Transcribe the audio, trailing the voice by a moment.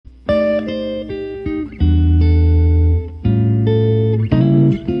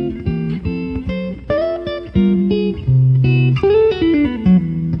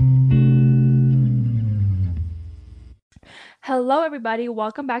everybody.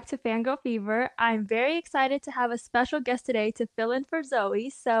 Welcome back to Fangirl Fever. I'm very excited to have a special guest today to fill in for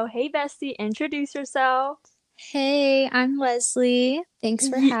Zoe. So, hey, bestie, introduce yourself. Hey, I'm Leslie. Thanks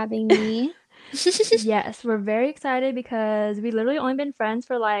for Ye- having me. yes, we're very excited because we literally only been friends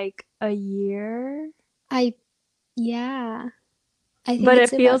for like a year, I, yeah, I think but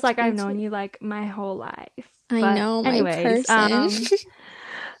it's it feels about like I've known 22. you like my whole life. I But, know, my anyways, person.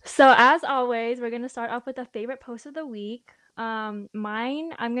 so as always, we're gonna start off with a favorite post of the week.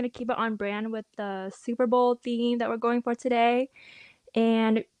 Mine, I'm gonna keep it on brand with the Super Bowl theme that we're going for today.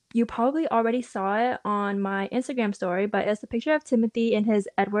 And you probably already saw it on my Instagram story, but it's a picture of Timothy in his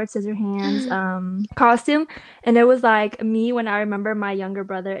Edward Scissorhands costume, and it was like me when I remember my younger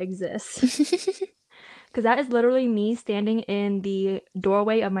brother exists. Because that is literally me standing in the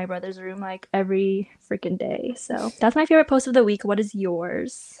doorway of my brother's room like every freaking day. So that's my favorite post of the week. What is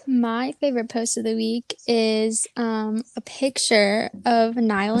yours? My favorite post of the week is a picture of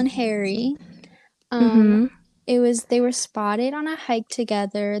Niall and Harry. Um, Mm-hmm. they were spotted on a hike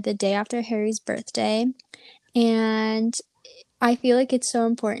together the day after Harry's birthday, and I feel like it's so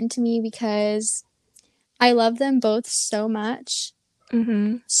important to me because I love them both so much.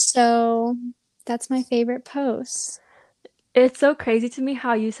 Mm-hmm. So that's my favorite post. It's so crazy to me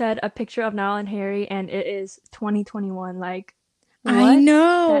how you said a picture of Niall and Harry and it is 2021. Like, I what?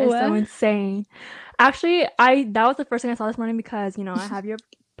 That is so know. insane. Actually, I that was the first thing I saw this morning because, I have your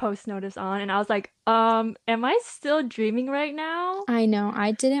post notice on and I was like, am I still dreaming right now? I know.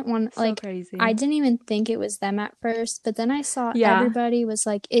 I didn't want, So I crazy. didn't even think it was them at first, but then I saw Yeah. everybody was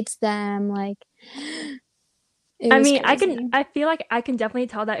like, it's them. Like, it I was mean, crazy. I feel like I can definitely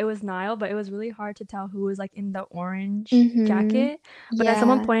tell that it was Niall, but it was really hard to tell who was like in the orange Mm-hmm. jacket. But then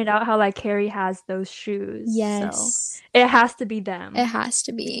someone Yeah. pointed out how like Carrie has those shoes, so Yes. it has to be It them. has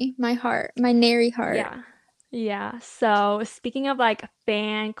to be. My heart, my nary heart. Yeah. Yeah. So speaking of like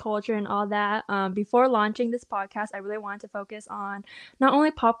fan culture and all that, before launching this podcast, I really wanted to focus on not only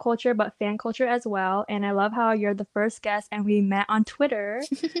pop culture but fan culture as well. And I love how you're the first guest and we met on Twitter.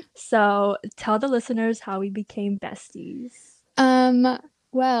 So tell the listeners how we became besties. Um,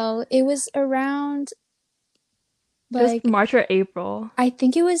 well, it was around It was like March or April. I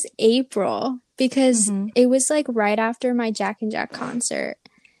think it was April because Mm-hmm. it was like right after my Jack and Jack concert.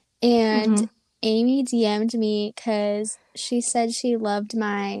 And Mm-hmm. Amy DM'd me because she said she loved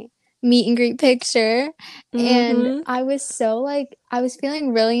my meet and greet picture. And Mm-hmm. I was so like, I was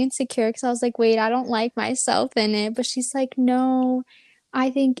feeling really insecure because I was like, wait, I don't like myself in it. But she's like, no,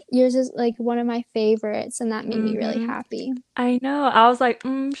 I think yours is like one of my favorites. And that made me really Mm-hmm. happy. I know. I was like,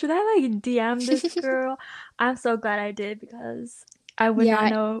 should I like DM this girl? I'm so glad I did because I would not Yeah,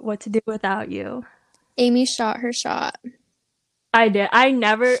 know what to do without you. Amy shot her shot. I did. I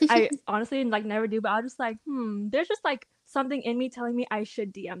honestly like never do, but I was just like, there's just like something in me telling me I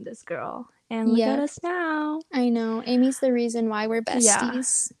should DM this girl. And look at Yep, us now. I know. Amy's the reason why we're Yeah.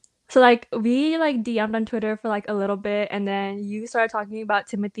 besties. So like we like DM'd on Twitter for like a little bit and then you started talking about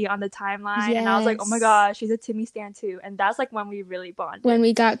Timothy on the timeline and I was like, "Oh my Yes. gosh, she's a Timmy stan too." And that's like when we really When bonded.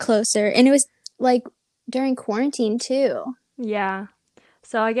 we got closer. And it was like during quarantine too. Yeah.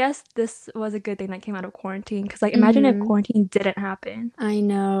 So I guess this was a good thing that came out of quarantine because like imagine if Mm-hmm. quarantine didn't happen. I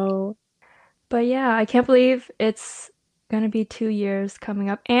know. But yeah, I can't believe it's gonna be 2 years coming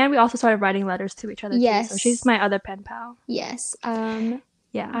up. And we also started writing letters to each other too. So she's Yes. my other pen pal. Yes.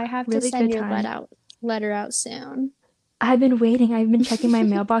 Yeah, I have to really send good your time. letter out soon. I've been waiting. I've been checking my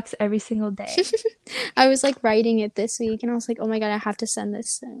mailbox every single day. I was like writing it this week and I was like, oh my God, I have to send this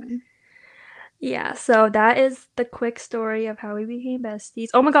soon. Yeah, so that is the quick story of how we became besties.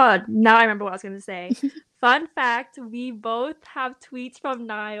 Oh my God, now I remember what I was gonna say. Fun fact, we both have tweets from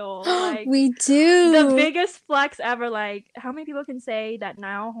Niall. Like We the do. biggest flex ever. Like, how many people can say that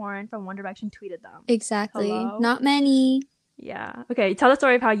Niall Horan from One Direction tweeted them? Exactly. Hello? Not many. Yeah. Okay, tell the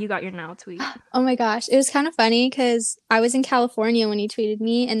story of how you got your Niall tweet. Oh my gosh. It was kind of funny because I was in California when he tweeted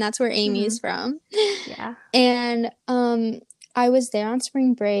me, and that's where Amy Mm-hmm. is from. Yeah. And I was there on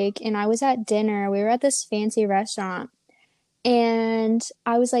spring break and I was at dinner. We were at this fancy restaurant and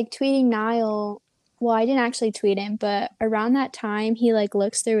I was like tweeting Niall. Well, I didn't actually tweet him, but around that time he like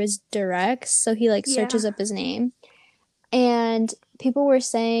looks through his directs, so he like Yeah. searches up his name. And people were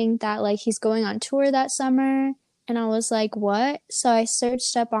saying that like he's going on tour that summer, and I was like, "What?" So I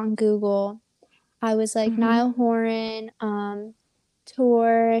searched up on Google. I was like Mm-hmm. Niall Horan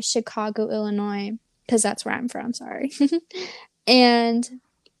tour Chicago, Illinois, because that's where I'm from, sorry. And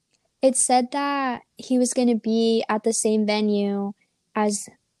it said that he was going to be at the same venue as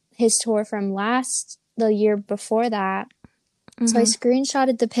his tour from the year before that. So I Mm-hmm.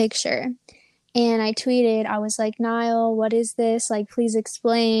 screenshotted the picture And I tweeted, I was like, Niall, what is this? Like, please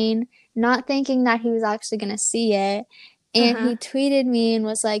explain. Not thinking that he was actually going to see it. And Uh-huh. he tweeted me and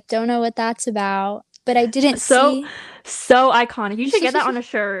was like, don't know what that's about. But I didn't So see. so iconic. You should get that on a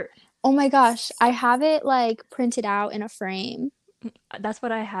shirt. Oh my gosh, I have it like printed out in a frame. That's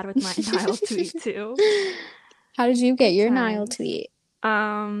what I had with my Niall tweet too. How did you get Good your Niall times. tweet?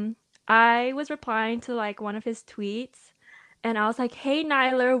 Um, I was replying to like one of his tweets and I was like, "Hey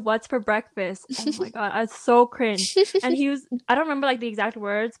Nyler, what's for breakfast?" Oh my God, I was so cringe. And he was, I don't remember like the exact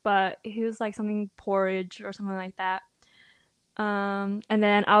words, but he was like something porridge or something like that. And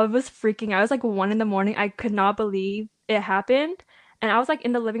then I was freaking out. I was like 1 in the morning. I could not believe it happened. And I was like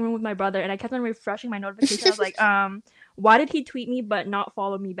in the living room with my brother and I kept on refreshing my notification. I was like, why did he tweet me but not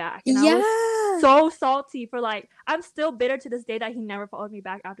follow me back? And I was Yeah, so salty for like I'm still bitter to this day that he never followed me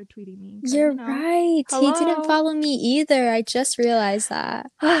back after tweeting me. Because, you're right. He didn't hello. follow me either. I just realized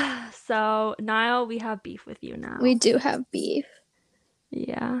that. So Niall, we have beef with you We now. do have beef.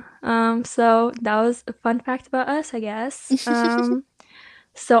 Yeah. So that was a fun fact about us, I guess.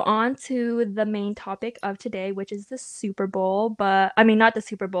 So on to the main topic of today, which is the Super Bowl, but I mean not the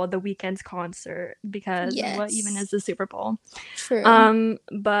Super Bowl, the weekend's concert, because what even is Yes, the Super Bowl? true.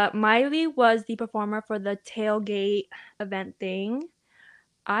 But Miley was the performer for the tailgate event thing.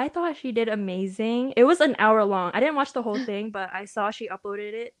 I thought she did amazing. It was an hour long. I didn't watch the whole thing, but I saw she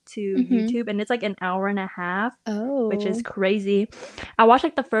uploaded it to Mm-hmm. YouTube and it's like an hour and a half, which is Oh, crazy. I watched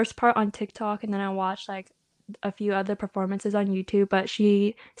like the first part on TikTok and then I watched like a few other performances on YouTube, but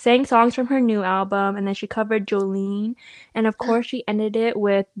she sang songs from her new album and then she covered Jolene. And of course, she ended it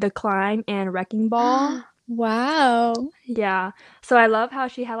with The Climb and Wrecking Ball. wow. Yeah. So I love how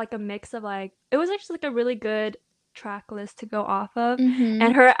she had like a mix of like it was actually like a really good track list to go off of. Mm-hmm.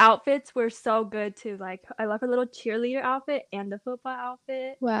 And her outfits were so good too. Like I love her little cheerleader outfit and the football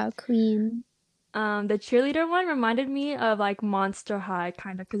outfit. Wow, queen. The cheerleader one reminded me of like Monster High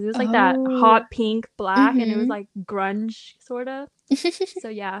kind of because it was like that Oh, hot pink black and it was mm-hmm. like grunge sort of. So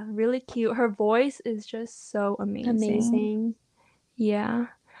yeah, really cute. Her voice is just so amazing. Amazing. Yeah.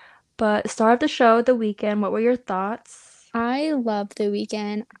 But star of the show, The Weeknd, what were your thoughts? I love The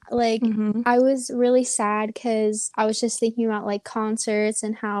Weeknd. Like, Mm-hmm. I was really sad because I was just thinking about like concerts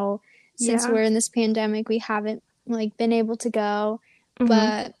and how since Yeah. we're in this pandemic, we haven't like been able to go. Mm-hmm.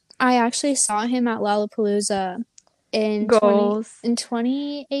 But I actually saw him at Lollapalooza Goals. in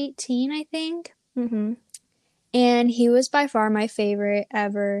 2018, I think. Mm-hmm. And he was by far my favorite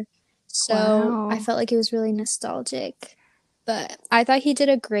ever. So I Wow. felt like it was really nostalgic. But I thought he did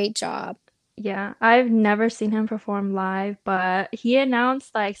a great job. Yeah, I've never seen him perform live, but he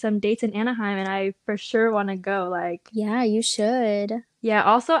announced like some dates in Anaheim and I for sure want to go. Like, Yeah, you should. yeah,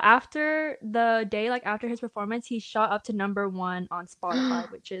 also after the day, like after his performance, he shot up to #1 on Spotify,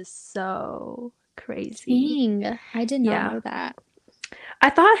 which is so crazy. Dang, I did not Yeah. know that. I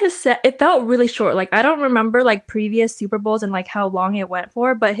thought his set it felt really short. Like I don't remember like previous Super Bowls and like how long it went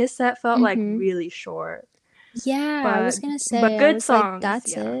for, but his set felt like Mm-hmm. really short. Yeah, I But was gonna but say, I good was like, songs,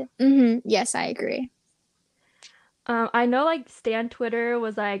 that's yeah. it. Mm-hmm. Yes, I agree. I know like Stan Twitter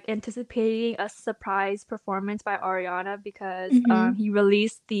was like anticipating a surprise performance by Ariana because Mm-hmm. he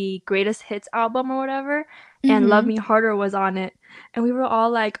released the greatest hits album or whatever and Love Mm-hmm. Me Harder was on it. And we were all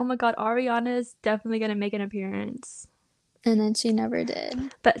like, "Oh my God, Ariana is definitely gonna make an appearance." And then she never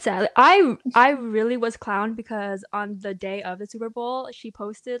did. But sadly, I really was clowned because on the day of the Super Bowl, she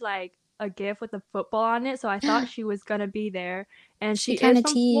posted like a GIF with a football on it, so I thought she was gonna be there. And She she kind is of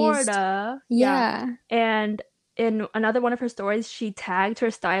from teased. Florida. Yeah. Yeah. And in another one of her stories, she tagged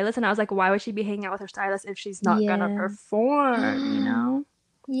her stylist, and I was like, why would she be hanging out with her stylist if she's not gonna Yeah. perform, you know?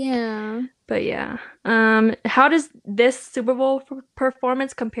 Yeah. But yeah. How does this Super Bowl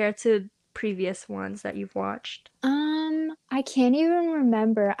performance compare to previous ones that you've watched? I can't even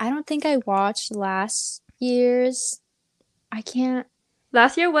remember. I don't think I watched last year's. I can't.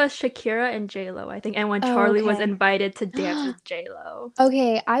 Last year was Shakira and J-Lo, I think, and when Oh, Charlie was okay. invited to dance with J-Lo.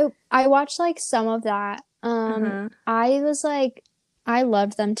 Okay, I watched like some of that. Uh-huh. I was like I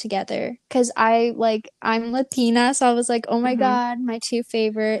loved them together because I'm Latina, so I was like, oh my Mm-hmm. God, my two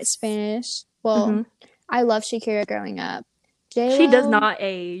favorite Spanish. Well, Mm-hmm. I love Shakira growing up. She does J-Lo, not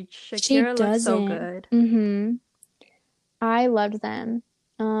age. she Shakira looks so doesn't. good. I loved them.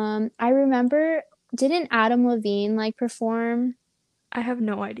 I remember, didn't Adam Levine like perform? I have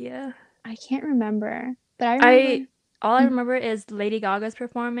no idea. I can't remember, but I I remember. all I Mm, remember is Lady Gaga's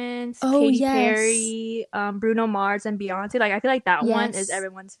performance, oh Katy yes, Perry, Bruno Mars, and Beyonce. Like I feel like that one is yes.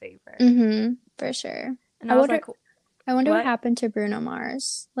 everyone's favorite. For sure. And I I was wonder like, I wonder what what? happened to Bruno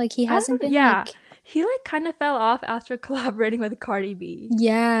Mars. Like he I hasn't don't know. been Yeah, like he like kind of fell off after collaborating with Cardi B.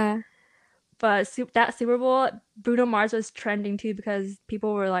 yeah. But that Super Bowl, Bruno Mars was trending too because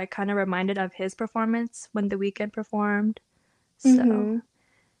people were like kind of reminded of his performance when The Weeknd performed. So Mm-hmm.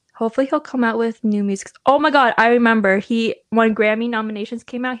 hopefully he'll come out with new music. Oh my God, I remember when Grammy nominations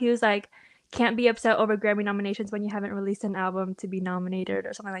came out, he was like, "Can't be upset over Grammy nominations when you haven't released an album to be nominated,"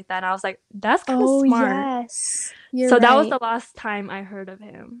 or something like that. And I was like, that's kind of Oh, smart. yes. You're So that was right. the last time I heard of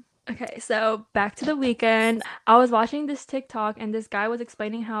him. Okay, so back to The Weeknd. I was watching this TikTok and this guy was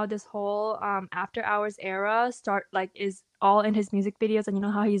explaining how this whole after hours era is all in his music videos, and you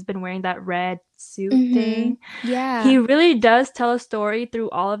know how he's been wearing that red suit Mm-hmm. thing. Yeah. He really does tell a story through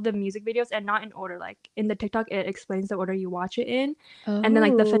all of the music videos and not in order. Like in the TikTok, it explains the order you watch it in. And then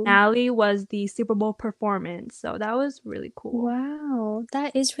like the Oh, finale was the Super Bowl performance. So that was really cool. wow.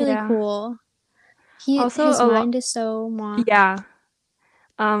 That is really Yeah. cool. Also His a lot mind is so mwah. yeah.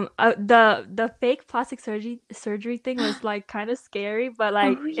 The fake plastic surgery thing was like kind of scary, but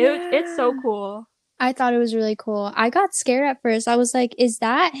like Oh, it's so yeah. cool. I thought it was really cool. I got scared at first. I was like, is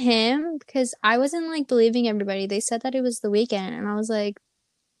that him? Because I wasn't like believing everybody. They said that it was The Weeknd, and I was like,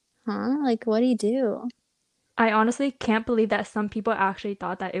 huh? Like, what'd he do? I honestly can't believe that some people actually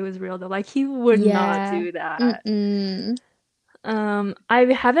thought that it was real though. Like he would not Yeah. do that. Mm-mm. I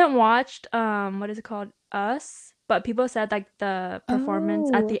haven't watched what is it called? Us, but people said like the performance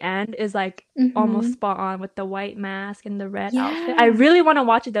at Oh. the end is like almost Mm-hmm. spot on with the white mask and the red outfit. I Yeah. really want to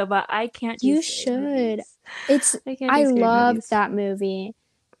watch it though, but I can't do You scary should. movies. It's I can't do I scary loved movies. that movie.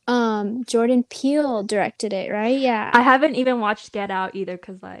 Jordan Peele directed it, right? I Yeah. haven't even watched Get Out either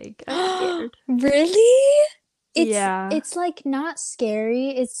because like I'm scared. Really? Yeah. It's like not scary.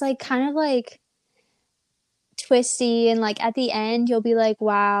 It's like kind of like twisty and like at the end you'll be like,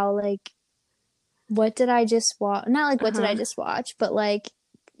 wow, like what did I just watch? Not like what did I Uh-huh. just watch, but like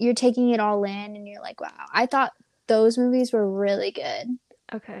you're taking it all in and you're like, wow. I thought those movies were really good.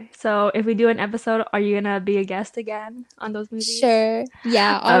 Okay. So if we do an episode, are you gonna be a guest again on those movies? Sure.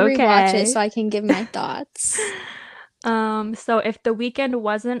 Yeah, I'll rewatch it Okay. so I can give my thoughts. So if The Weeknd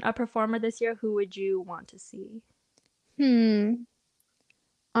wasn't a performer this year, who would you want to see? Hmm.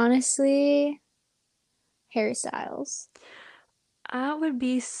 Honestly, Harry Styles. That would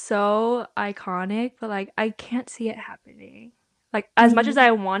be so iconic, but like I can't see it happening. Like as much as Me.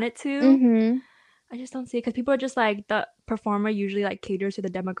 I want it to, Mm-hmm. I just don't see it because people are just like the performer usually like caters to the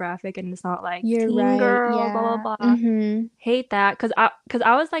demographic and it's not like You're teen right. girl, blah Yeah. blah blah. Mm-hmm. Hate that because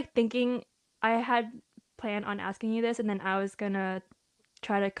I was like thinking I had planned on asking you this and then I was gonna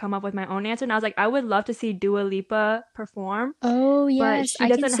try to come up with my own answer and I was like I would love to see Dua Lipa perform, Oh, but yes, she I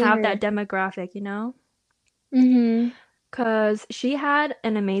can doesn't see have that her. demographic, you know? Mm-hmm. Because she had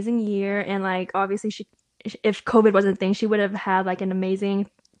an amazing year, and like obviously, if COVID wasn't a thing, she would have had like an amazing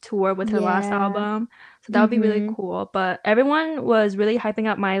tour with her last Yeah. album. So that would be really Mm-hmm. cool. But everyone was really hyping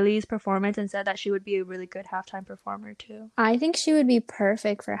up Miley's performance and said that she would be a really good halftime performer too. I think she would be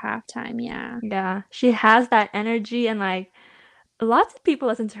perfect for halftime. Yeah. Yeah, she has that energy, and like lots of people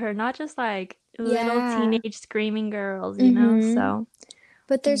listen to her, not just like little Yeah. teenage screaming girls, you know? Mm-hmm. So,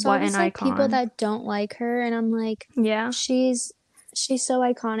 But there's what an always like people icon. that don't like her, and I'm like, Yeah. she's she's so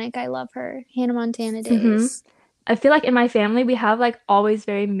iconic. I love her. Hannah Montana Mm-hmm. days. I feel like in my family we have like always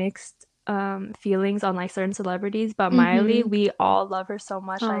very mixed feelings on like certain celebrities, but Miley, Mm-hmm. we all love her so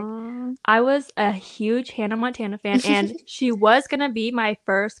much. Like Aw. I was a huge Hannah Montana fan and she was gonna be my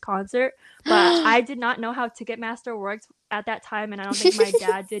first concert, but I did not know how Ticketmaster worked at that time and I don't think my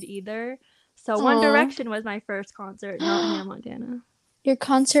dad did either. So One Aw. Direction was my first concert, not Hannah Montana. Your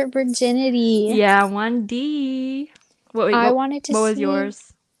concert virginity. Yeah, 1D. Wait, I wanted to what was see.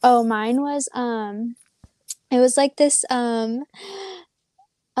 yours? Oh, mine was it was like this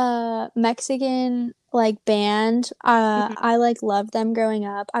Mexican like band. Mhm, I like loved them growing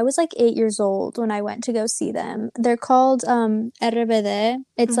up. I was like 8 years old when I went to go see them. They're called RBD.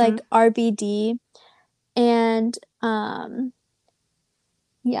 It's mhm. like RBD. And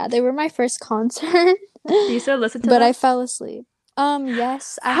yeah, they were my first concert. Do you still listen to But I them? fell asleep.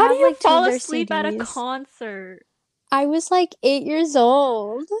 Yes, I How do have you like two of fall their asleep at a CDs. concert? I was like 8 years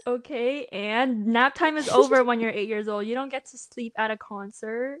old. Okay, and nap time is over when you're 8 years old. You don't get to sleep at a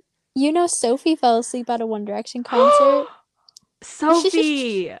concert. You know, Sophie fell asleep at a One Direction concert.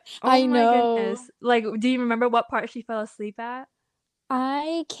 Sophie! Oh I my know. goodness. Like, do you remember what part she fell asleep at?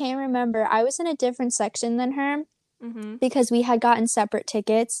 I can't remember. I was in a different section than her Mm-hmm. because we had gotten separate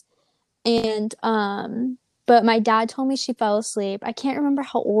tickets and but my dad told me she fell asleep. I can't remember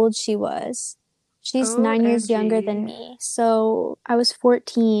how old she was. She's 9 years younger than OMG. me. So I was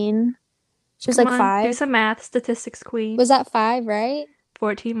 14. She was Come like on, do 5. some math. Statistics queen. Was that 5, right?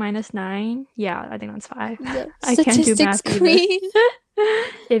 14 minus 9. Yeah, I think that's 5. Yeah. I can't do Statistics math either. queen.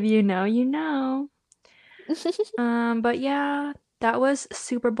 If you know, you know. But yeah, that was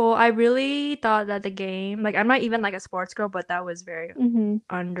Super Bowl. I really thought that the game, like I'm not even like a sports girl, but that was very hmm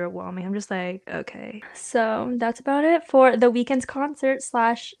underwhelming. I'm just like, okay. So that's about it for the weekend's concert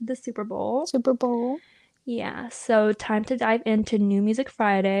slash the Super Bowl. Super Bowl. Yeah, so time to dive into New Music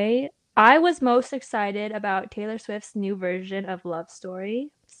Friday. I was most excited about Taylor Swift's new version of Love Story.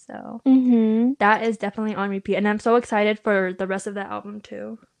 So hmm that is definitely on repeat. And I'm so excited for the rest of the album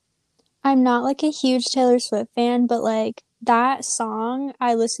too. I'm not like a huge Taylor Swift fan, but like that song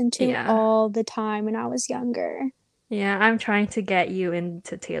I listened to Yeah. all the time when I was younger. Yeah, I'm trying to get you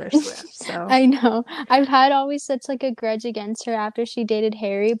into Taylor Swift. So I know. I've had always such like a grudge against her after she dated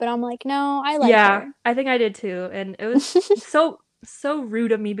Harry, but I'm like, no, I like yeah, her. I think I did too. And it was so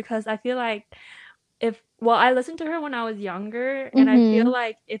rude of me because I feel like if well, I listened to her when I was younger, and I feel hmm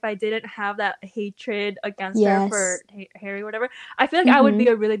like if I didn't have that hatred against her for Yes. Harry, whatever, I feel like I would be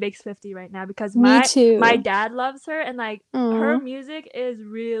hmm a really big Swiftie right now because Me my too. dad loves her, and like her Oh. music is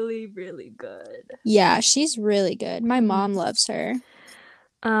really, really good. Yeah, she's really good. My mom Mhm. loves her.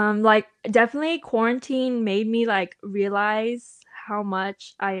 Like definitely quarantine made me like realize how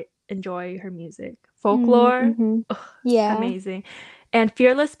much I enjoy her music. Folklore, Mm-hmm. ugh, Yeah. amazing. And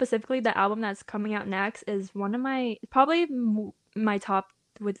Fearless specifically, the album that's coming out next is one of my probably my top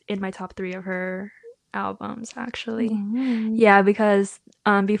within my top three of her albums actually. Wow. Yeah, because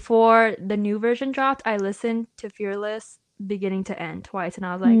before the new version dropped, I listened to Fearless beginning to end twice, and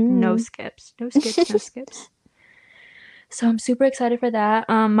I was like, no Mm. skips, no skips, no skips. So I'm super excited for that.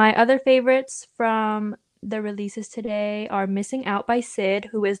 My other favorites from the releases today are Missing Out by Sid,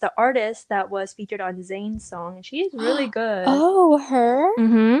 who is the artist that was featured on Zayn's song, and she is really good. Oh, her?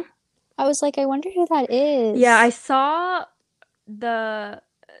 Mm-hmm. I was like, I wonder who that Yeah, I is. saw the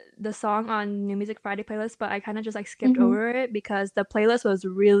the song on New Music Friday playlist, but I kind of just like skipped Mm-hmm. over it because the playlist was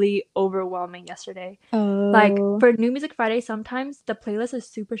really overwhelming yesterday. Like Oh. for New Music Friday, sometimes the playlist is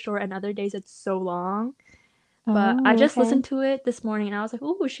super short and other days it's so long. But I Oh, just okay. listened to it this morning and I was like,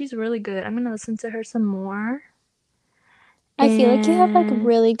 "Ooh, she's really good. I'm gonna listen to her some more." I feel like you have like And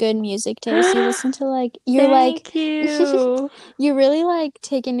really good music taste. You listen to like you're like thank you. you really like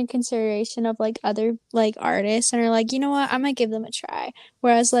take into consideration of like other like artists and are like, you know what, I'm gonna give them a try.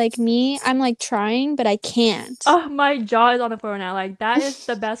 Whereas like me, I'm like trying, but I can't. Oh, my jaw is on the floor now. Like that is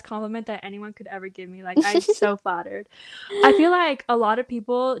the best compliment that anyone could ever give me. Like I'm so flattered. I feel like a lot of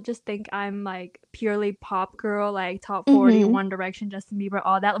people just think I'm like purely pop girl, like top 40, Mm-hmm. One Direction, Justin Bieber,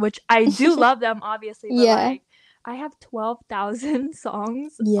 all that, which I do love them obviously, but Yeah. like I have 12,000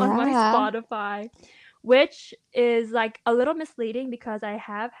 songs on my Yeah. Spotify, which is like a little misleading because I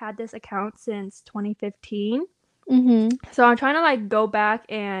have had this account since 2015. Mm-hmm. So I'm trying to like go back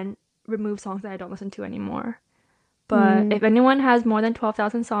and remove songs that I don't listen to anymore. But Mm. if anyone has more than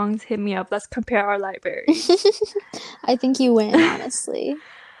 12,000 songs, hit me up. Let's compare our libraries. I think you win, honestly.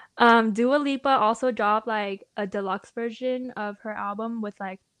 Dua Lipa also dropped like a deluxe version of her album with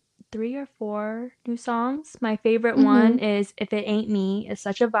like three or four new songs. My favorite one Mm-hmm. is If It Ain't Me. It's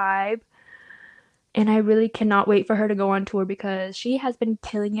such a vibe. And I really cannot wait for her to go on tour because she has been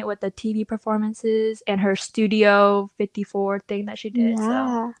killing it with the TV performances and her Studio 54 thing that she did. So,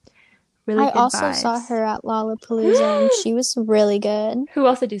 Yeah. really I good also saw vibes. her at Lollapalooza and she was really good. Who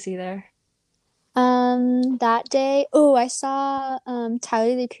else did you see there? That day, oh, I saw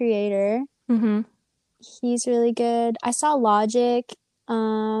Tyler the Creator. Mm-hmm. He's really good. I saw Logic.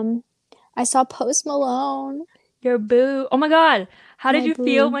 Um, I saw Post Malone, Your boo. Oh my God. How did my you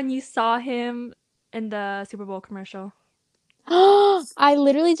feel boo. when you saw him in the Super Bowl commercial? I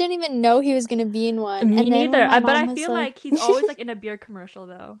literally didn't even know he was gonna be in one. Me And then when neither. my But I mom was feel like, like he's always like in a beer commercial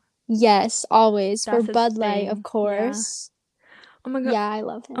though. yes, always for That's his Bud Light, of thing. Yeah. course. Oh my God. Yeah, I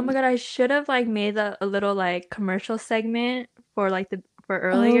love Oh my him. God. I should have like made a little like commercial segment for like the for Oh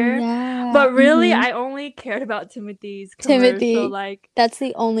earlier. yeah. But really, Mm-hmm. I only cared about Timothy's commercial. Timothy. Like That's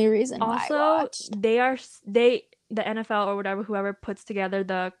the only reason why I also, watched. they the NFL or whatever whoever puts together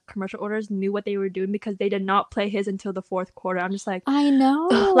the commercial orders knew what they were doing because they did not play his until the fourth quarter. I'm just like, I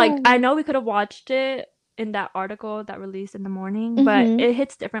ugh, like I know. know we could have watched it in that article that released in the morning, but Mm-hmm. it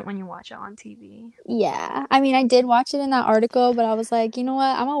hits different when you watch it on TV. Yeah. I mean, I did watch it in that article, but I was like, you know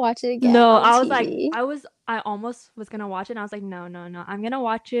what? I'm gonna watch it again No, on I was like, TV. I almost was gonna watch it, and I was like, no, no, no, I'm gonna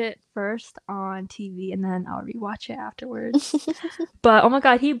watch it first on TV, and then I'll rewatch it afterwards. But oh my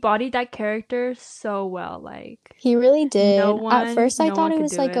God, he bodied that character so well. Like He really no did. At one, first, I no thought one it could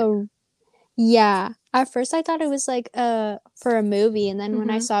was do like it. a, yeah. At first, I thought it was like for a movie, and then when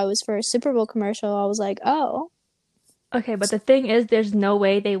I Hmm. saw it was for a Super Bowl commercial, I was like, oh. Okay, but the thing is, there's no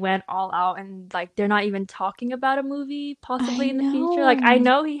way they went all out and like they're not even talking about a movie I possibly in the future. Like I know.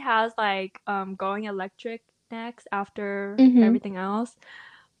 know he has like Going Electric next after Mm-hmm. everything else,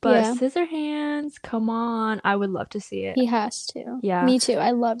 but Yeah, Scissorhands, come on, I would love to see it. he has to. Yeah. Me too.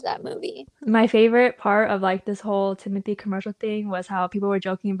 I loved that movie. My favorite part of like this whole Timothy commercial thing was how people were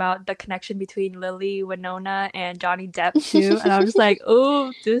joking about the connection between Lily, Winona, and Johnny Depp too. And I was just like,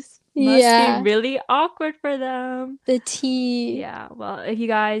 oh, this must be Yeah, really awkward for them. the tea. Yeah, well, if you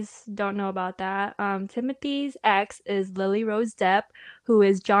guys don't know about that, Timothy's ex is Lily Rose Depp, who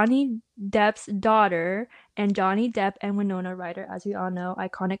is Johnny Depp's daughter, and Johnny Depp and Winona Ryder, as we all know,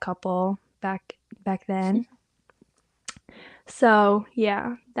 iconic couple back then. So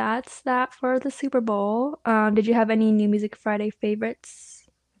yeah, that's that for the Super Bowl. Did you have any New Music Friday favorites?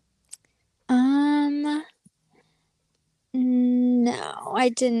 Um, no, I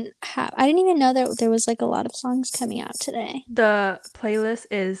didn't even know that there was like a lot of songs coming out today. The playlist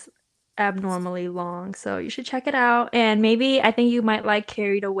is abnormally long, so you should check it out. And maybe I think you might like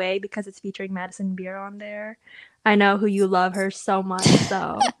Carried Away because it's featuring Madison Beer on there. I know who you love her so much,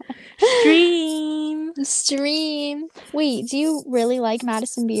 so stream. Stream. Wait, do you really like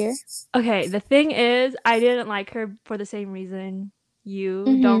Madison Beer? Okay, the thing is, I didn't like her for the same reason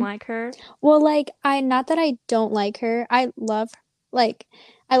you don't Mm-hmm. like her. Well, like not that I don't like her. Like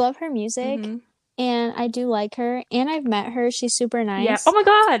I love her music Mm-hmm. and I do like her and I've met her. She's super Yeah. Oh nice. my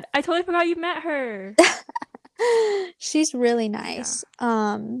God, I totally forgot you met her. She's really Yeah. nice.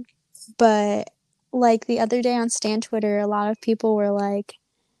 But like the other day on Stan Twitter, a lot of people were like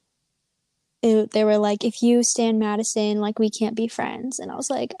they were like, if you stan Madison, like we can't be friends. And I was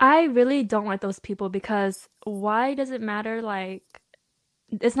like, I really don't like those people because why does it matter? Like,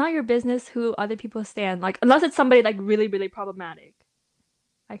 it's not your business who other people stand. Like, unless it's somebody like really, really problematic.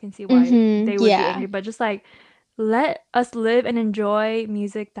 I can see why mm-hmm, they would be yeah, angry, but just like let us live and enjoy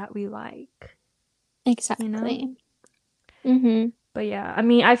music that we like, you know? exactly. Mm-hmm, But yeah, I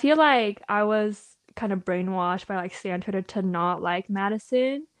mean, I feel like I was kind of brainwashed by like Stan Twitter to not like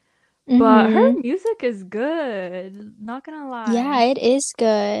Madison, but her mm-hmm. music is good, not gonna Yeah, lie. it is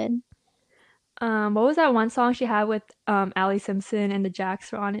good. What was that one song she had with Ali Simpson and the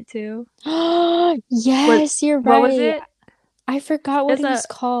Jacks were on it too? What Yes, you're what was right. it? I forgot what It's it was a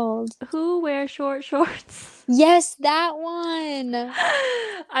called. Who Wears Short Shorts? Yes, that one.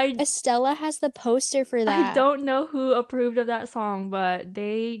 I Estella has the poster for I that. don't know who approved of that song, but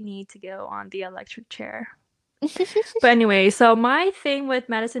they need to go on the electric chair. But anyway, so my thing with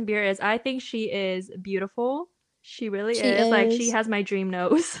Madison Beer is I think she is beautiful. She really She is. Like she is. has my dream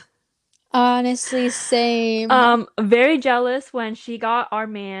nose. Honestly, same. Very jealous when she got our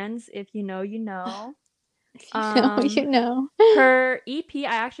man's, if you know, you know. If you know, you Um, know. her EP,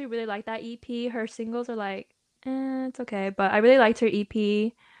 I actually really like that EP. Her singles are like, it's okay, but I really liked her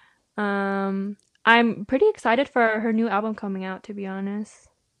EP. I'm pretty excited for her new album coming out, to be honest.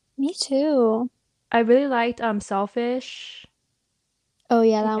 Me too. I really liked Selfish. Oh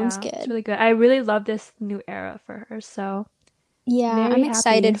yeah, that one's Yeah, it's good. really good. I really love this new era for her, so Yeah, very I'm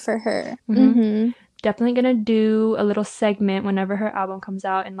happy. excited for her. hmm Mm-hmm. Definitely gonna do a little segment whenever her album comes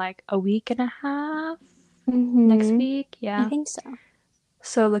out in like a week and a half next Mm-hmm. week. I Yeah. think so.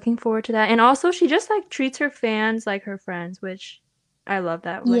 So looking forward to that. And also she just like treats her fans like her friends, which I love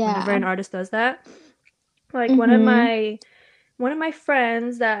that. Like whenever Yeah. an artist does that. Like Mm-hmm. one of my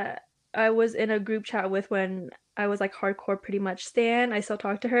friends that I was in a group chat with when I was like hardcore pretty much stan, I still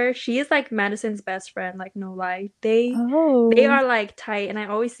talk to her. She is like Madison's best friend, like no lie. They Oh, are like tight and I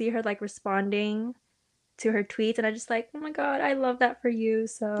always see her like responding to her tweets and I just like, "Oh my God, I love that for you."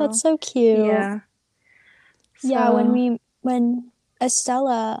 that's So, so cute. yeah. Yeah, So, when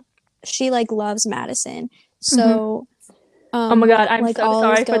Estella, she like loves Madison. mhm. So, Oh my we'll God, I'm like so always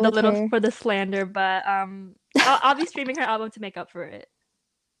sorry go with her. for the slander, but I'll be streaming her album to make up for it.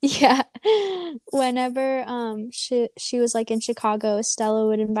 Yeah. Whenever she was like in Chicago, Stella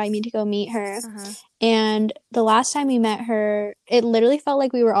would invite me to go meet her. Uh-huh. And the last time we met her, it literally felt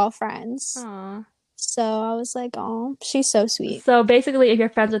like we were all friends. Aw. So I was like, "Oh, she's so sweet." So basically, if you're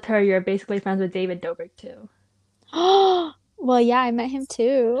friends with her, you're basically friends with David Dobrik too. Well, yeah, I met him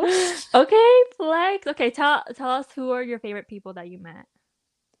too. Okay, flex. Okay, tell us who are your favorite people that you met.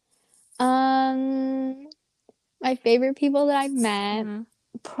 Um, my favorite people that I've met, hmm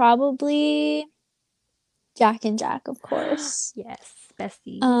probably Jack and Jack, of course. Yes,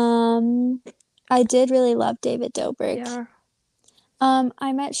 besties. Um, I did really love David Dobrik. Yeah.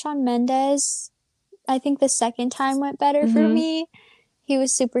 I met Shawn Mendes. I think the second time went better for hmm me. He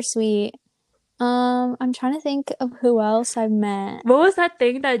was super sweet. I'm trying to think of who else I've met. What was that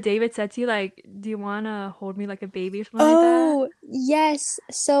thing that David said to you? Like, do you wanna hold me like a baby or something like that? Oh, yes.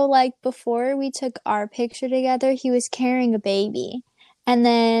 So like before we took our picture together, he was carrying a baby. And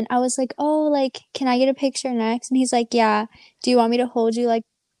then I was like, "Oh, like can I get a picture next?" And he's like, "Yeah. Do you want me to hold you like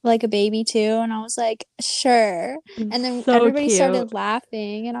a baby too?" And I was like, "Sure." And then So everybody cute. started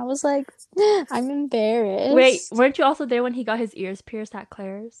laughing and I was like, "I'm Wait, embarrassed." weren't you also there when he got his ears pierced at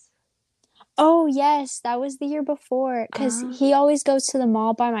Claire's? Oh, yes, that was the year before, 'cause Uh, he always goes to the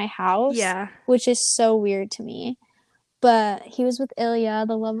mall by my house, yeah. which is so weird to me. But he was with Ilya,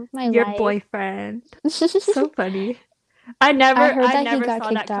 the love of my Your life. boyfriend. So funny. I heard I that he never got saw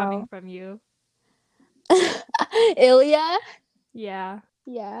kicked that coming out. from you. Ilya? Yeah.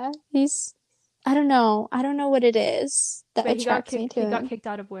 Yeah, he's I don't know. I don't know what it is that Wait, attracts me to he got him. kicked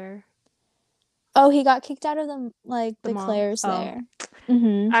out of where? Oh, he got kicked out of the like The the mall. Claire's Oh. there.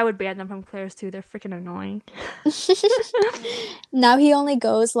 Mm-hmm. I would ban them from Claire's too. They're freaking annoying. Now he only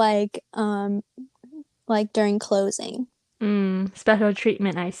goes like during closing. Special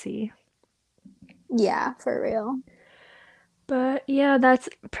treatment, I see. Yeah, for real. But yeah, that's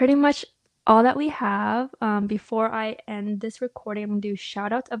pretty much all that we have. Before I end this recording, I'm gonna do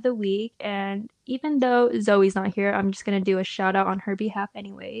shout outs of the week. And even though Zoe's not here, I'm just gonna do a shout out on her behalf,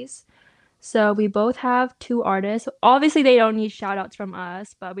 anyways. So we both have two artists. Obviously, they don't need shout outs from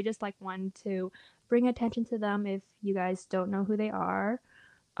us, but we just like wanted to bring attention to them if you guys don't know who they are.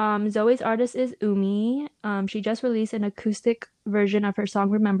 Zoe's artist is Umi. She just released an acoustic version of her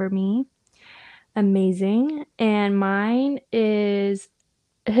song Remember Me. Amazing. And mine is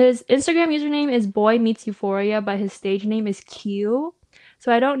his Instagram username is Boy Meets Euphoria, but his stage name is Q.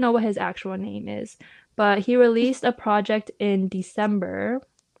 So I don't know what his actual name is. But he released a project in December,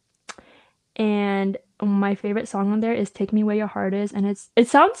 and my favorite song on there is Take Me Where Your Heart Is, and it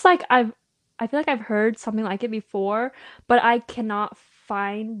sounds like I feel like I've heard something like it before, but I cannot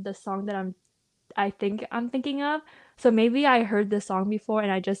find the song that I think I'm thinking of. So maybe I heard this song before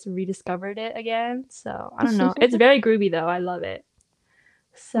and I just rediscovered it again. So I don't know. It's very groovy though. I love it.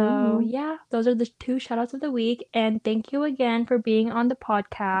 So Ooh. yeah, those are the two shout outs of the week. And thank you again for being on the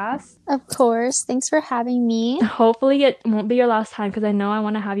podcast. Of course. Thanks for having me. Hopefully it won't be your last time because I know I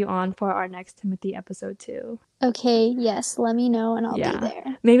want to have you on for our next Timothy episode too. Okay, yes, let me know and I'll be Yeah.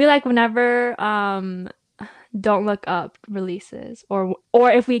 there. Maybe like whenever Don't Look Up releases, or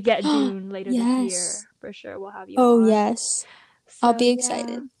if we get Dune later this Yes. year, for sure we'll have you Oh, on. yes. I'll So be yeah,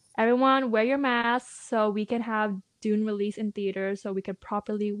 excited. everyone wear your masks so we can have Dune release in theaters so we could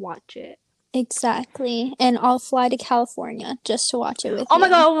properly watch it. Exactly. And I'll fly to California just to watch it with Oh my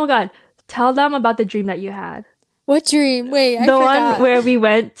god, you. oh my god. Tell them about the dream that you had. What dream? Wait, I The one forgot. where we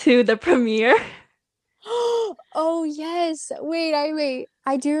went to the premiere. Oh, yes. Wait.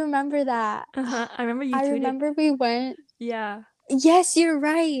 I do remember that. Uh-huh. I remember you I tweeted. remember we went. Yeah. Yes, you're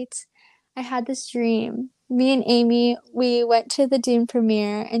right. I had this dream. Me and Amy, we went to the Dune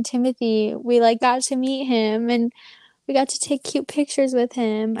premiere, and Timothy, we like got to meet him and we got to take cute pictures with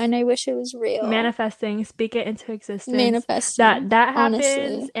him, and I wish it was real. Manifesting, speak it into existence. Manifesting, That happens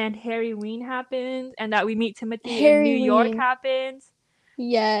honestly. and Harry Ween happens and that we meet Timothy in New Harry York Ween. happens. We're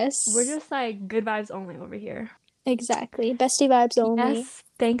Yes, just like good vibes only over here. exactly. Bestie vibes only. Yes,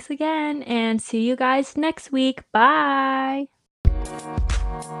 thanks again and see you guys next week. Bye.